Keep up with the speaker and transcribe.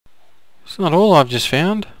It's not all I've just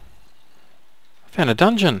found. I found a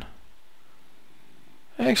dungeon.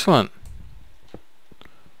 Excellent.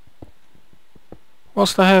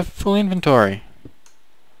 Whilst I have full inventory.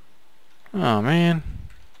 Oh man.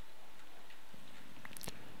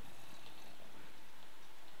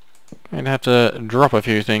 Going to have to drop a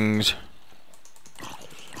few things.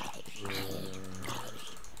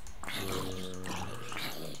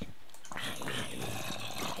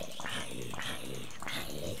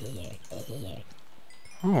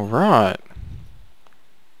 Alright.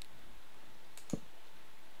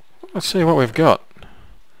 Let's see what we've got.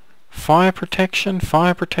 Fire protection,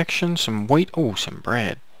 some wheat. Oh, some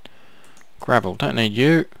bread. Gravel, don't need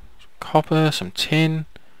you. Some copper, some tin.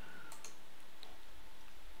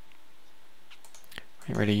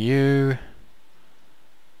 Get rid of you.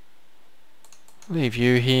 Leave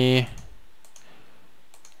you here.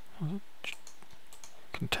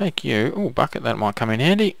 Can take you. Oh, bucket, that might come in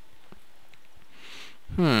handy.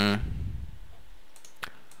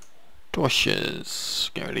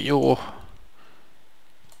 Torches. Get rid of your.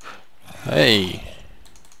 Hey.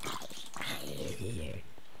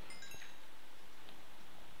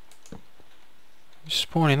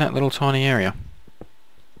 Spawn in that little tiny area.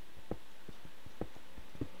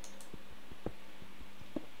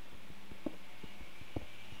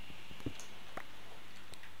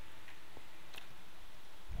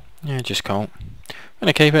 Yeah, just coal. I'm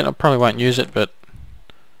gonna keep it. I probably won't use it, but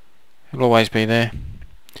it'll always be there.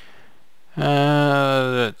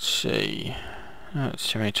 Let's see. Oh, that's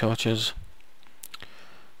too many torches.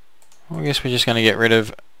 Well, I guess we're just going to get rid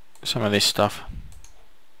of some of this stuff.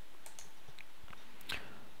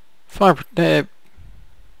 They're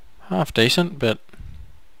half decent, but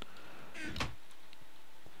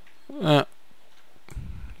we'll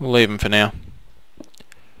leave them for now.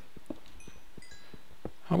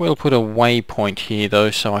 I will put a waypoint here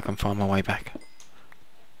though, so I can find my way back.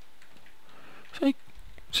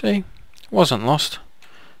 See, wasn't lost.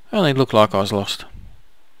 Only looked like I was lost.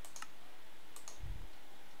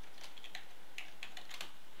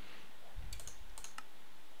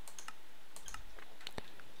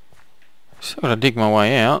 Still gotta dig my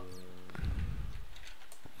way out.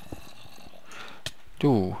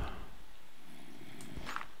 Ooh.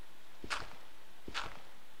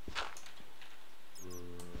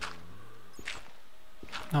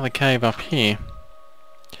 Another cave up here.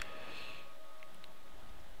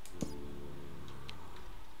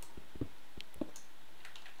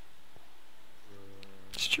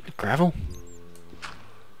 Stupid gravel.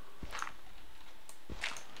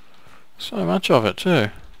 So much of it too.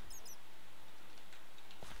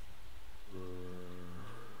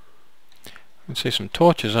 I can see some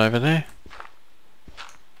torches over there.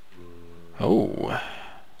 Oh.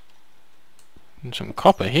 And some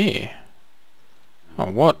copper here. Oh,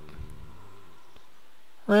 what?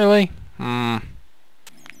 Really?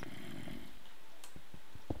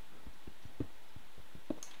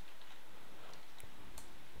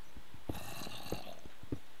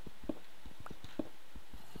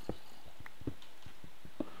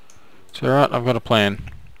 It's alright, I've got a plan.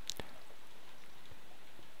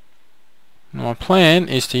 My plan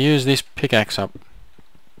is to use this pickaxe up.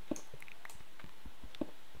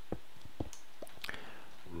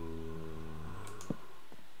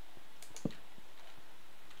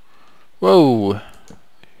 Whoa! Be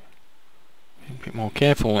a bit more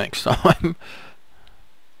careful next time.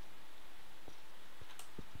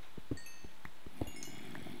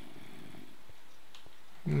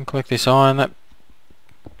 Collect this iron, that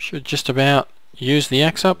should just about use the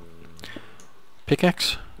axe up.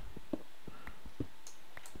 Pickaxe.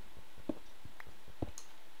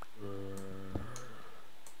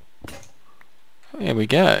 There we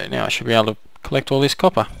go. Now I should be able to collect all this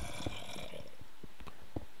copper.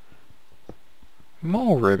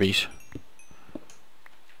 More rubies.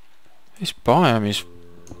 This biome is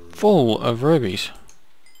full of rubies.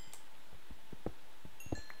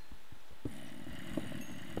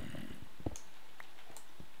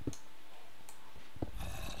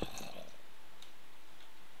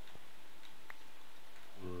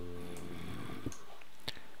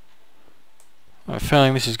 I have a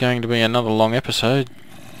feeling this is going to be another long episode.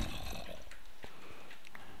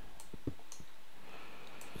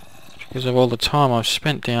 Because of all the time I've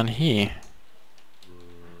spent down here.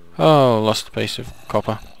 Oh, lost a piece of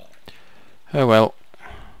copper. Oh well.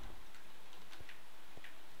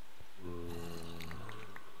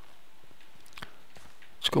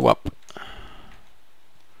 Let's go up.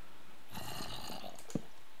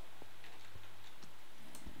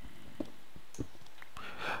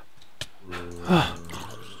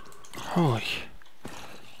 Holy.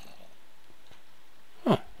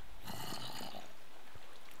 Oh.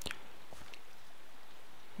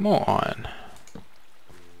 More iron.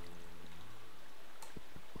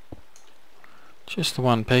 Just the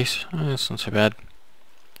one piece. Oh, that's not so bad.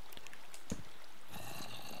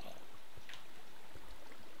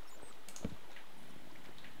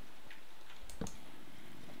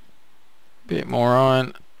 Bit more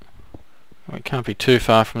iron. We can't be too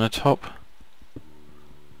far from the top.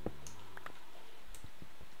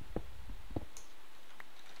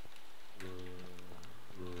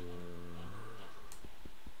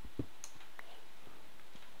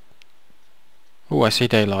 Oh, I see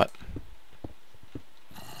daylight.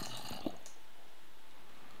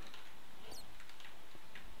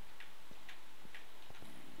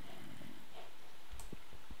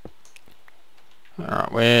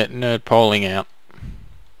 Alright, we're nerd poling out.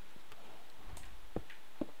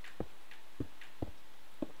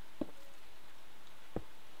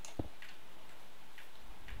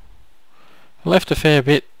 Left a fair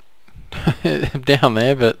bit down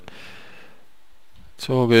there, but it's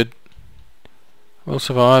all good. We'll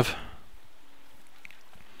survive.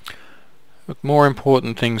 Got more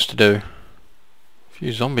important things to do. A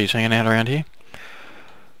few zombies hanging out around here.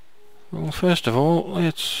 Well, first of all,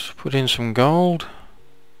 let's put in some gold,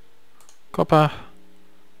 copper,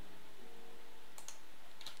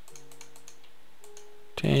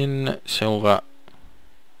 tin, silver,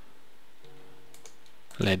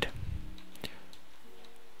 lead,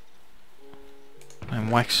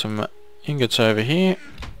 and wax some ingots over here.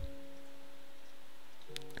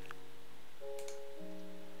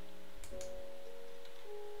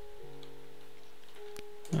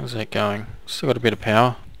 How's that going? Still got a bit of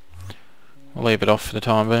power. I'll leave it off for the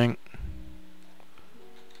time being.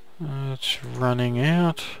 It's running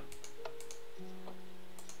out.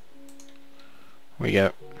 We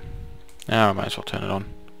go. Now I might as well turn it on.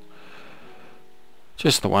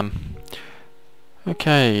 Just the one.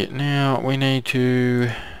 Okay, now we need to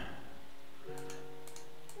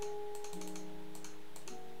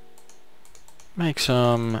make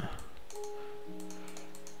some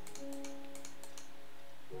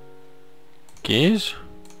gears.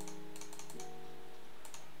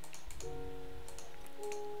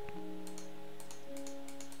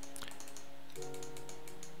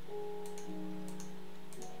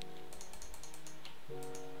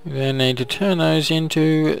 We then need to turn those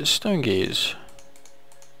into stone gears.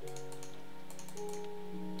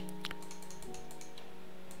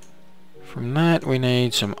 From that we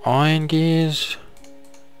need some iron gears.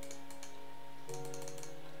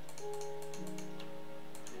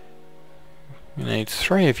 We need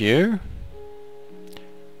 3 of you.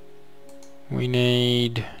 We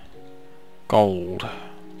need gold.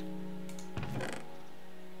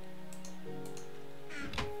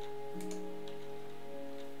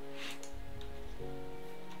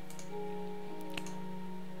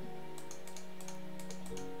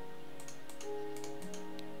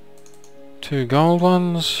 Two gold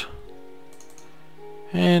ones,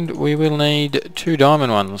 and we will need 2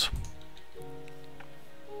 diamond ones.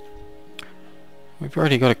 We've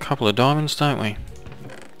already got a couple of diamonds, don't we?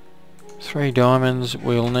 3 diamonds.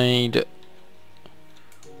 We'll need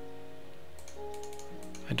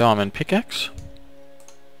a diamond pickaxe,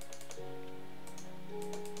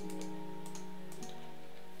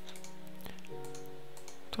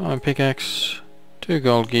 diamond pickaxe, 2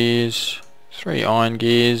 gold gears, 3 iron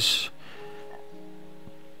gears,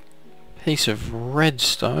 piece of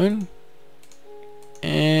redstone,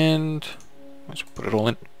 and let's put it all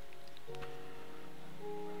in.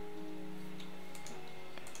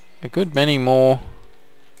 A good many more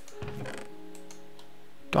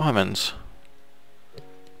diamonds.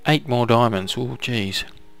 8 more diamonds. Oh, jeez.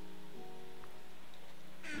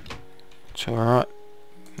 It's alright.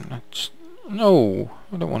 No,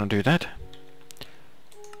 I don't want to do that.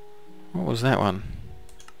 What was that one?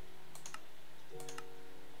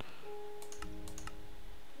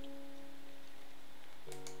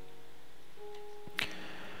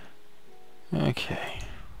 Okay.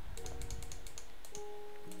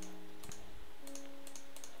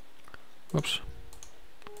 Whoops.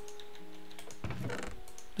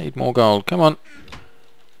 Need more gold. Come on.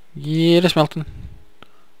 Yeah, it's melting.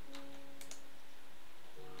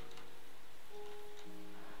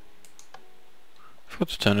 Forgot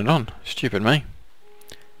to turn it on. Stupid me.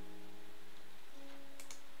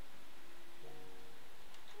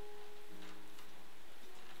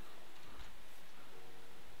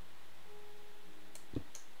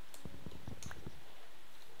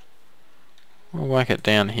 We'll whack it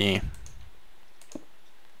down here.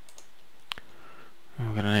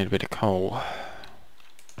 We're going to need a bit of coal.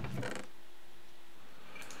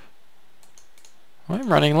 I'm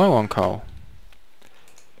running low on coal.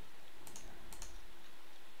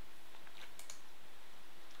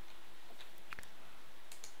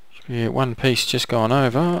 Yeah, one piece just gone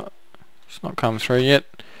over. It's not come through yet.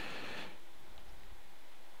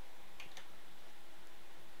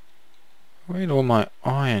 Where'd all my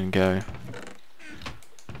iron go?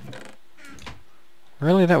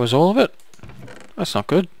 Really? That was all of it? That's not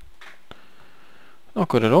good. Not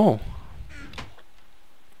good at all.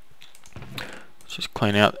 Let's just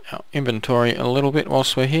clean out our inventory a little bit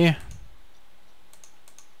whilst we're here.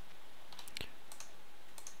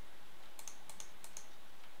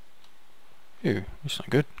 Ew, that's not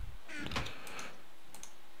good.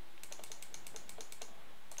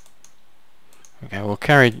 Okay, we'll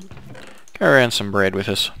carry around some bread with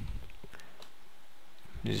us.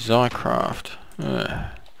 Zycraft.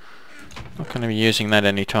 Not going to be using that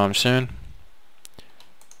anytime soon.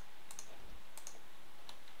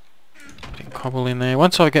 Put a cobble in there.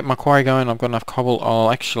 Once I get my quarry going, I've got enough cobble,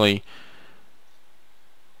 I'll actually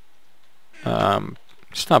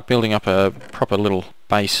start building up a proper little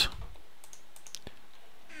base.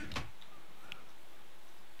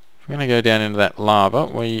 We're going to go down into that lava.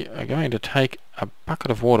 We are going to take a bucket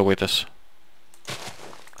of water with us.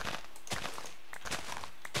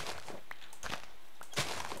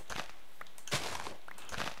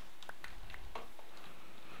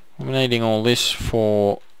 I'm needing all this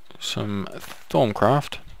for some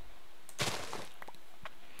Thorncraft.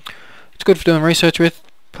 It's good for doing research with,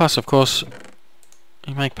 plus of course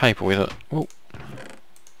you make paper with it. Whoa.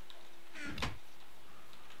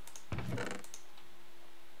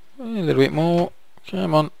 A little bit more.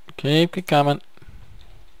 Come on, keep it coming.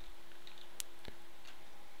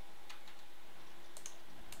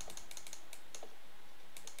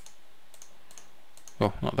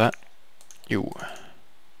 Oh, not that. You.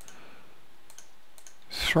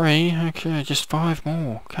 3, okay, just 5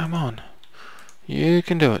 more. Come on. You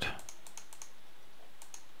can do it.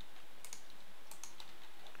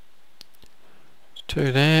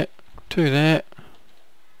 Two there, 2 there.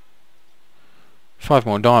 5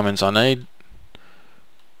 more diamonds I need.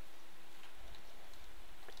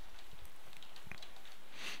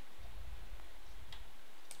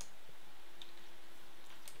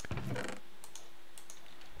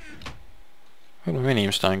 Where'd my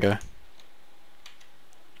aluminium stone go?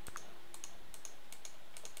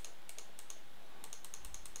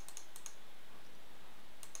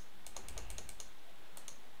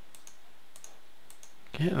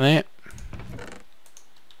 Get there.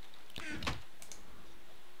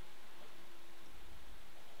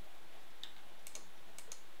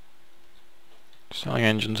 Selling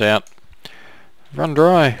engines out. Run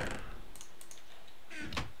dry.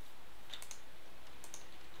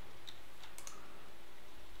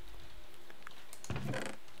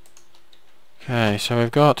 Okay, so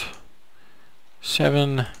we've got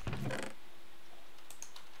 7.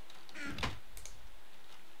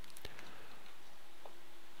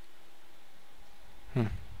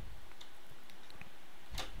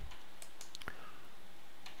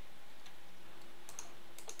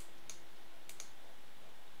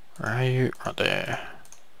 Where are you? Right there.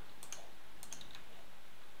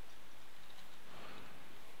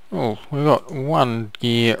 Oh, we've got 1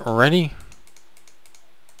 gear ready.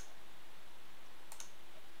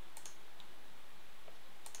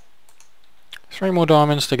 Three more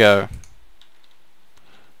diamonds to go.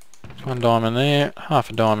 There's 1 diamond there,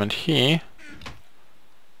 half a diamond here.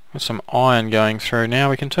 Got some iron going through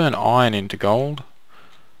now. We can turn iron into gold.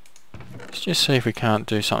 Let's just see if we can't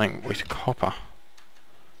do something with copper.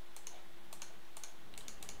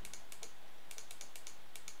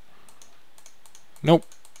 Nope.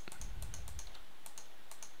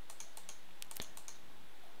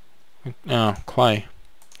 Oh, clay.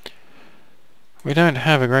 We don't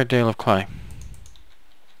have a great deal of clay.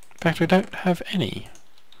 In fact, we don't have any.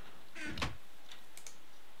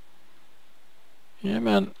 Yeah,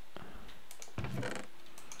 man.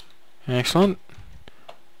 Excellent.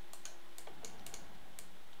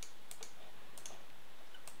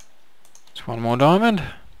 It's 1 more diamond.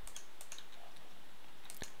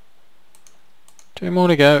 2 more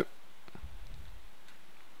to go.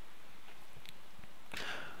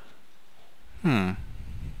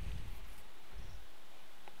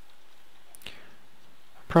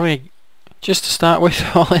 Probably, just to start with,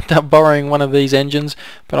 I'll end up borrowing one of these engines,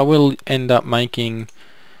 but I will end up making...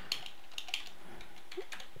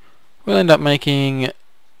 I will end up making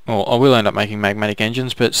magmatic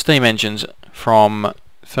engines, but steam engines from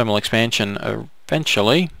thermal expansion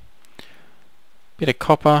eventually. Bit of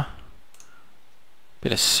copper,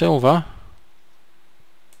 bit of silver.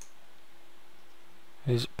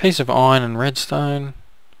 There's a piece of iron and redstone.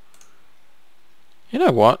 You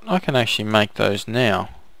know what? I can actually make those now.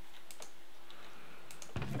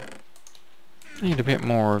 Need a bit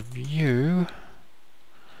more of you.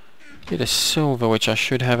 Bit of silver, which I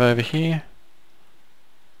should have over here.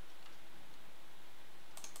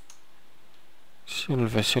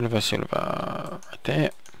 Silver, silver, silver. Right there.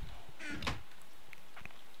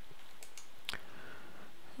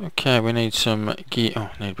 Okay, we need some gear. Oh,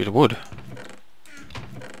 need a bit of wood.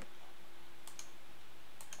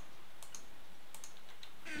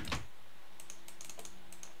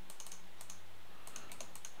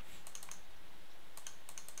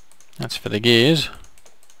 That's for the gears.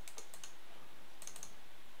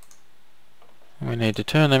 We need to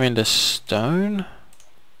turn them into stone.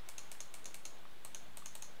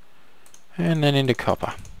 And then into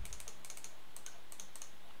copper.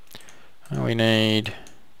 And we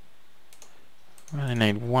only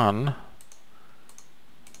need one.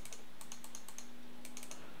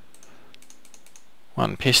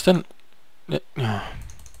 One piston. Oh.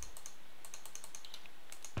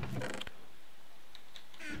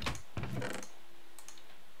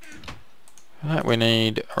 For that we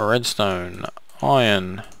need redstone,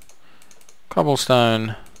 iron,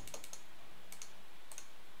 cobblestone,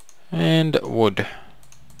 and wood.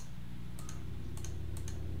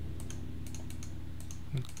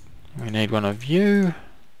 We need one of you,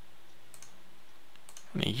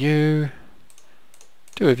 one of you,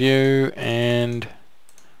 two of you, and there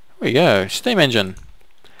we go, steam engine.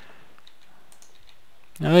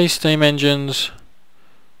 Now these steam engines,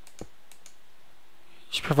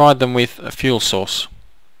 just provide them with a fuel source.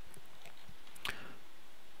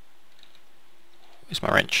 Where's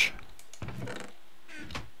my wrench?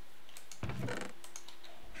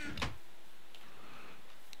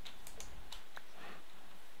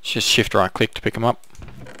 Just shift right click to pick them up.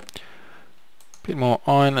 Bit more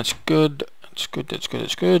iron, that's good. That's good, that's good,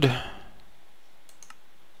 that's good.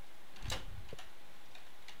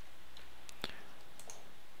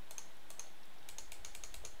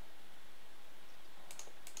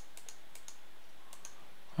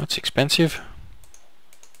 That's expensive.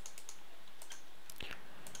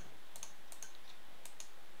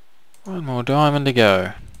 One more diamond to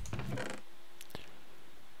go.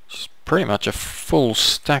 Pretty much a full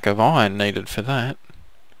stack of iron needed for that.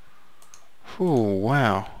 Oh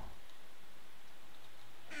wow.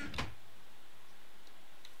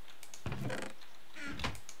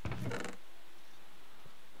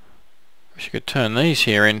 Wish you could turn these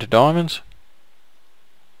here into diamonds.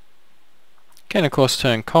 Can of course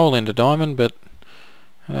turn coal into diamond, but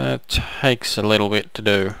it takes a little bit to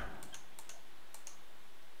do.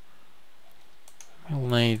 We'll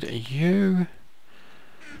need you.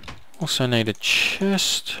 Also need a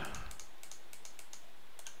chest.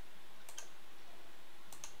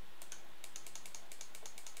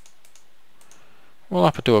 We'll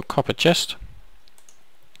up it to a copper chest.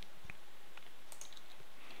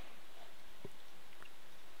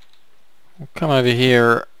 We'll come over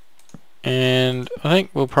here and I think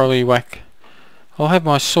we'll probably whack... I'll have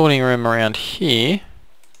my sorting room around here.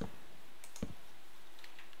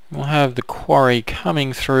 We'll have the quarry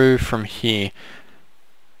coming through from here.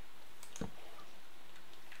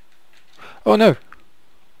 Oh no!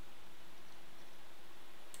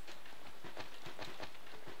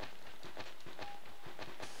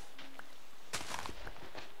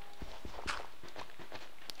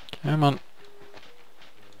 Come on.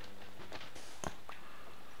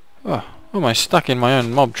 Oh, almost stuck in my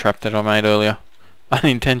own mob trap that I made earlier.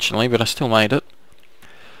 Unintentionally, but I still made it.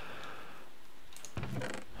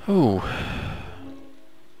 Ooh.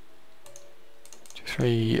 2,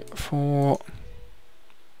 3, 4.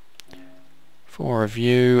 4 of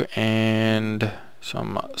you and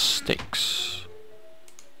some sticks.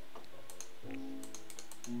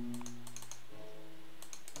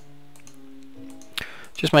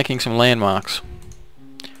 Just making some landmarks.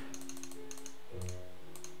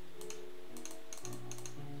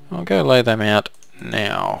 I'll go lay them out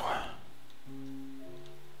now.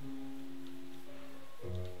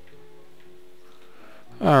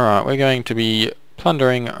 Alright, we're going to be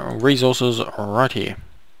plundering resources right here.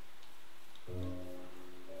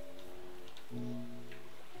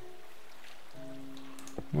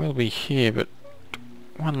 We'll be here, but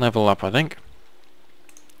one level up, I think.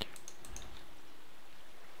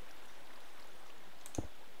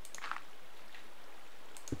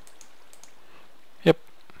 Yep.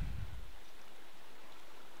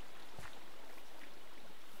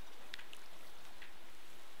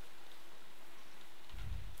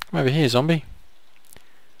 Come over here, zombie.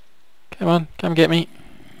 Come on, come get me.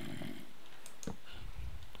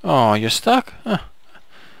 Oh, you're stuck? Huh.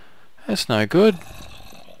 That's no good.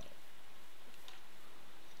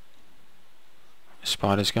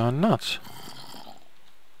 Spider's going nuts.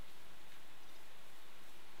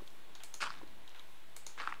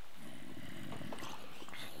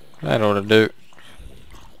 That ought to do.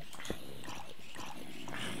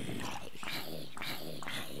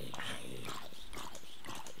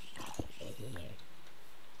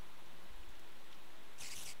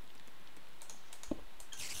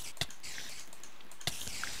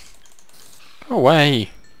 Go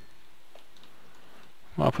away.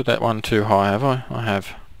 Well, I put that one too high, have I? I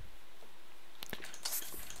have.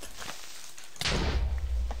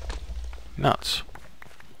 Nuts.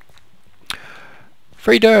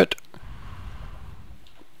 Free dirt!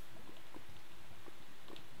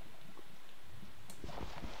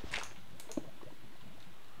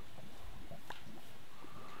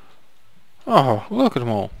 Oh, look at them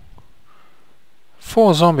all.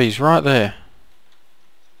 4 zombies right there.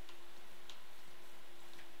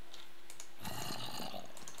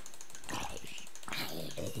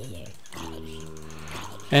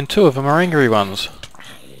 And 2 of them are angry ones.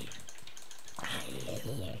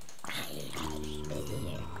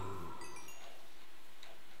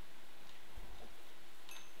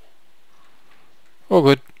 All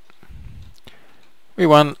good. We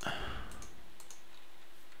won.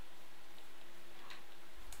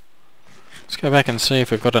 Let's go back and see if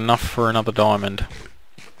we've got enough for another diamond.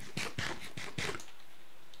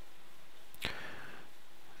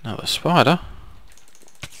 Another spider.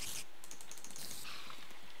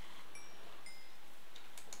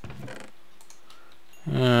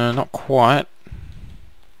 Not quite.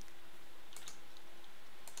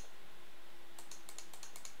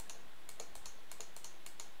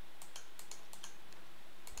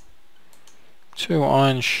 Two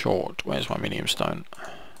iron short. Where's my medium stone?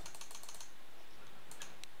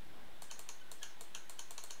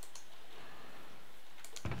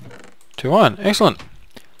 Two iron. Excellent.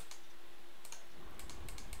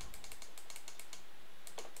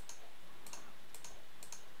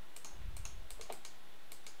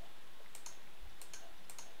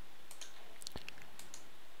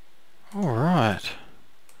 Alright.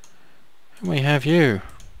 And we have you.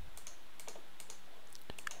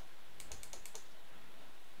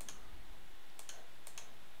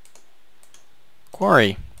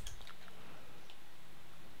 Quarry.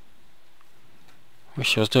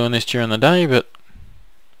 Wish I was doing this during the day, but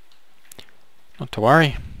not to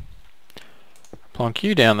worry. Plonk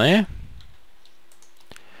you down there.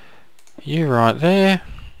 You right there.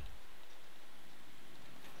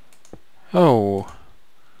 Oh.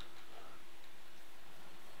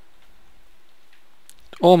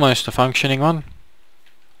 Almost a functioning one.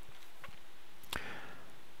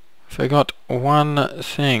 Forgot one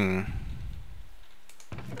thing.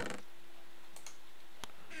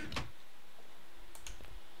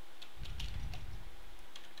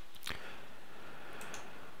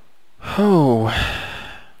 Oh.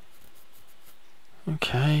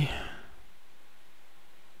 Okay.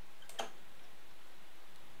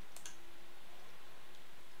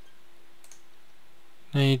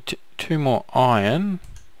 Need 2 more iron.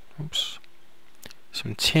 Oops.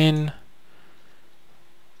 Some tin.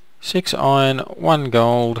 6 iron, 1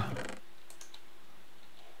 gold.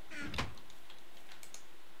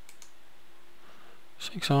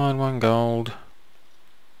 Six iron, 1 gold.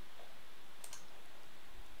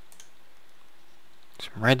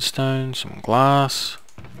 Some redstone, some glass.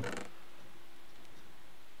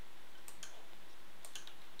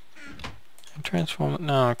 And transform it.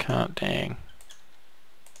 No, I can't, dang.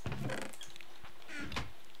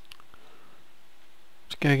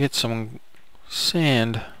 Let's go get some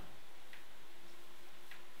sand.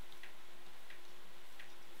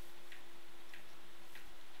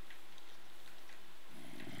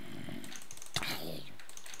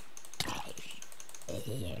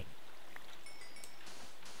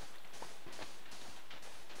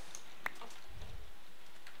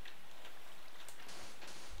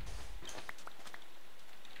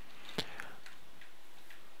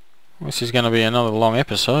 This is going to be another long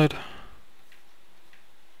episode.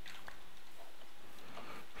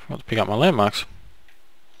 Forgot to pick up my landmarks.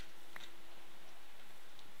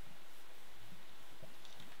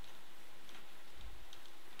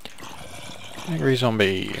 Angry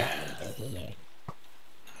zombie.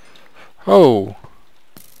 Oh!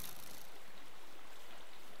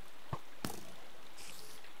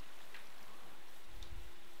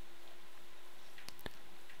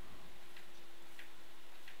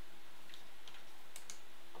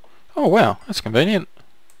 Oh wow, that's convenient.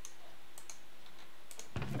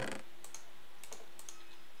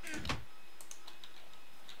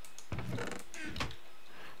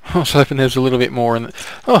 I was hoping there was a little bit more in the...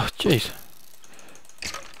 Oh, jeez.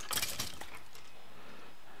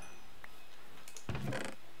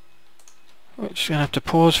 We're just going to have to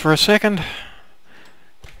pause for a second.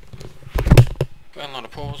 Well, trying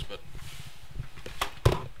to pause, but...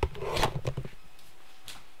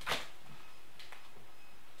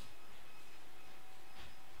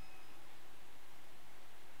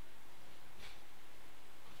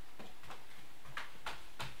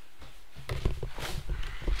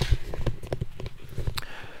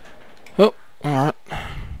 Oh, alright.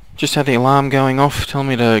 Just had the alarm going off, telling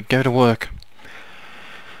me to go to work.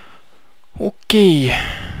 Okay.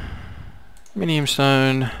 Minium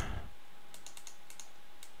stone.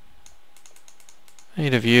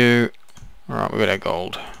 Need a view. Alright, we've got our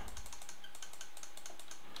gold.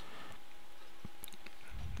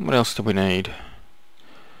 What else do we need?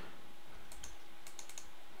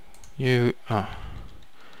 Oh.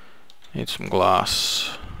 Need some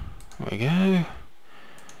glass. There we go.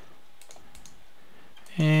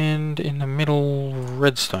 And in the middle,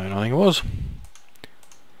 redstone, I think it was.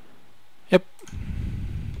 Yep.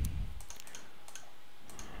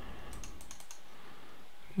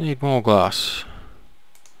 Need more glass.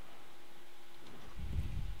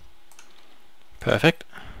 Perfect.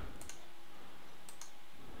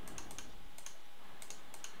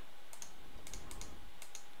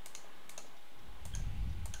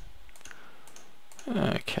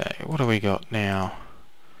 Okay, what do we got now?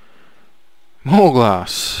 More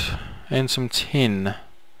glass and some tin.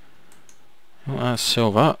 Oh, that's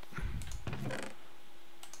silver.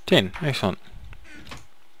 Tin, excellent.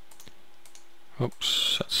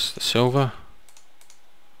 Oops, that's the silver.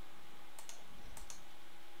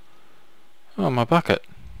 Oh, my bucket.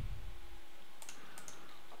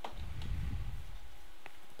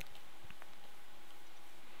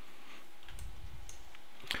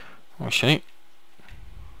 Oh, shit.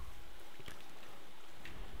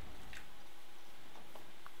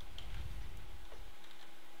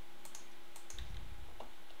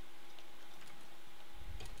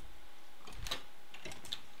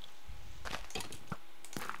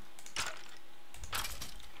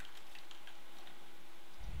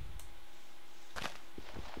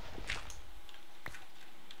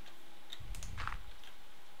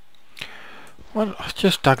 Well, I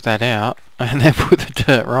just dug that out and then put the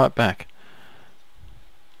dirt right back.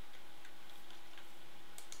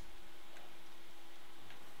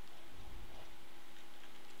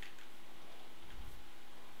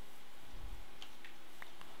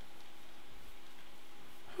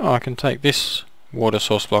 Oh, I can take this water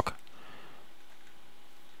source block.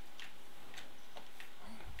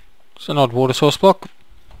 It's an odd water source block.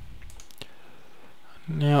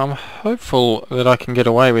 Now I'm hopeful that I can get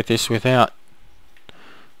away with this without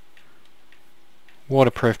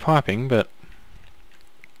waterproof piping, but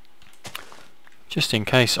just in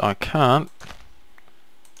case I can't,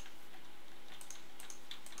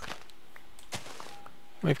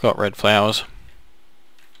 we've got red flowers.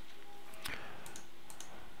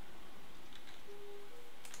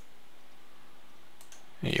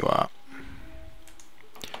 Here you are.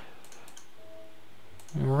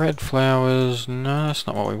 Red flowers, no, that's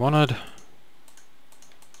not what we wanted.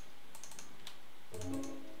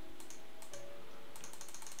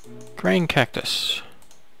 Green cactus.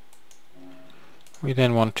 We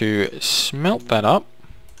then want to smelt that up.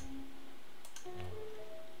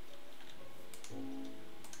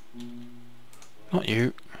 Not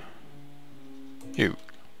you. You.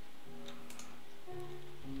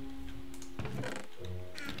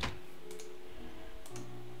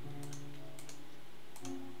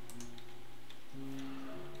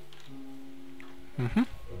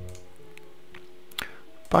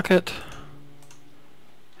 Bucket.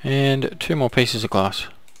 And 2 more pieces of glass.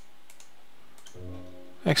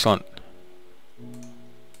 Excellent.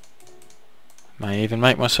 May even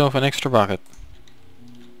make myself an extra bucket.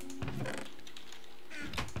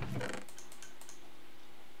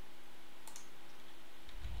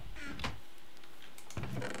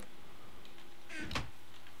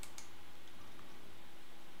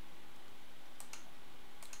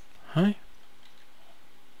 Hey?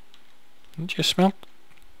 Didn't you smelt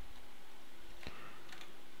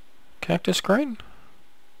cactus green?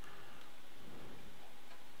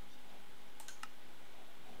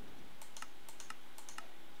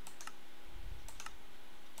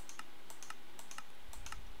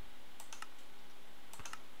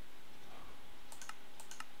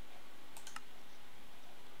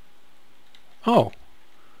 Oh.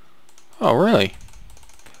 Oh, really?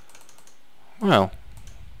 Well.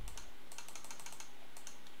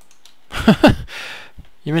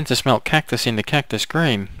 You meant to smelt cactus into cactus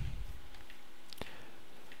green.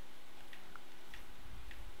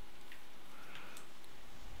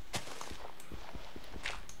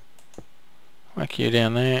 Whack you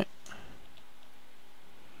down there.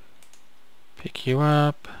 Pick you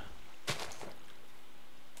up.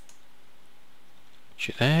 Put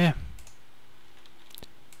you there.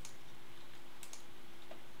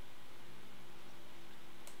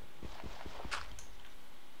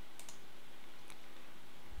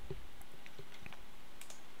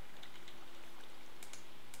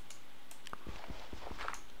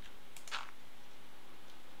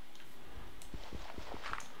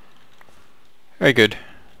 Very good.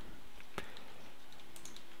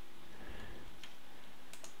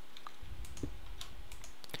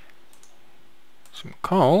 Some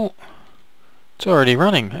coal. It's already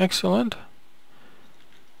running. Excellent.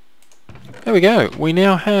 There we go. We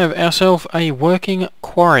now have ourselves a working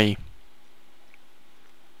quarry.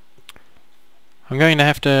 I'm going to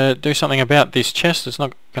have to do something about this chest. It's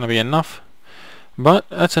not going to be enough. But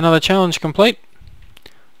that's another challenge complete.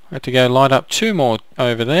 I have to go light up 2 more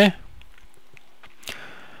over there.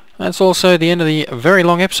 That's also the end of the very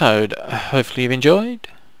long episode. Hopefully you've enjoyed.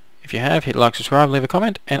 If you have, hit like, subscribe, leave a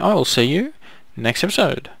comment, and I will see you next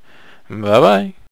episode. Bye bye.